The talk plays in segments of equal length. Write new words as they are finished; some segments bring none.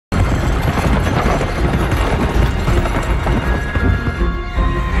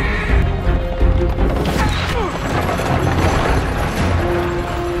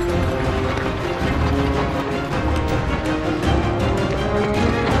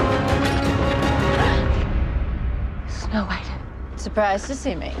Surprised to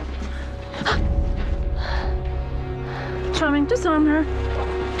see me. Charming, disarm her.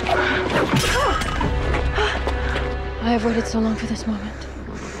 I have waited so long for this moment.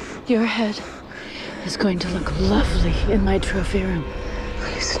 Your head is going to look lovely in my trophy room.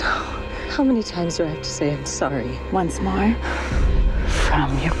 Please, no. How many times do I have to say I'm sorry? Once more,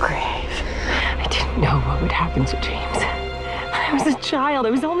 from your grave. I didn't know what would happen to James. I was a child. I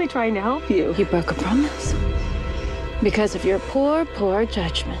was only trying to help you. You broke a promise. Because of your poor, poor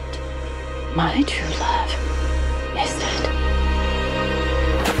judgment, my true love is dead.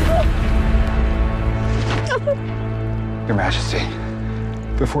 Your Majesty,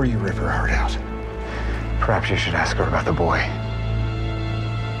 before you rip her heart out, perhaps you should ask her about the boy.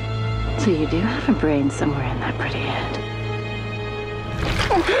 So you do have a brain somewhere in that pretty head.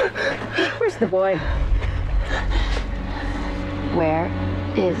 Where's the boy? Where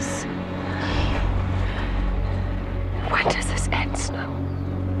is When does this end, Snow?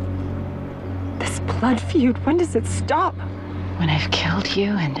 This blood feud, when does it stop? when I've killed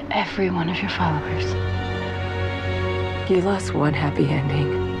you and every one of your followers? You lost one happy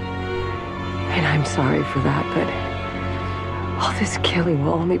ending. And I'm sorry for that, but all this killing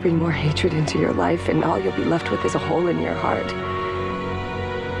will only bring more hatred into your life, and all you'll be left with is a hole in your heart.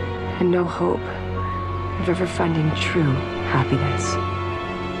 And no hope of ever finding true happiness.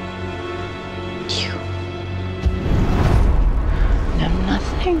 You know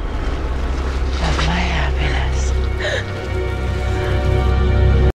nothing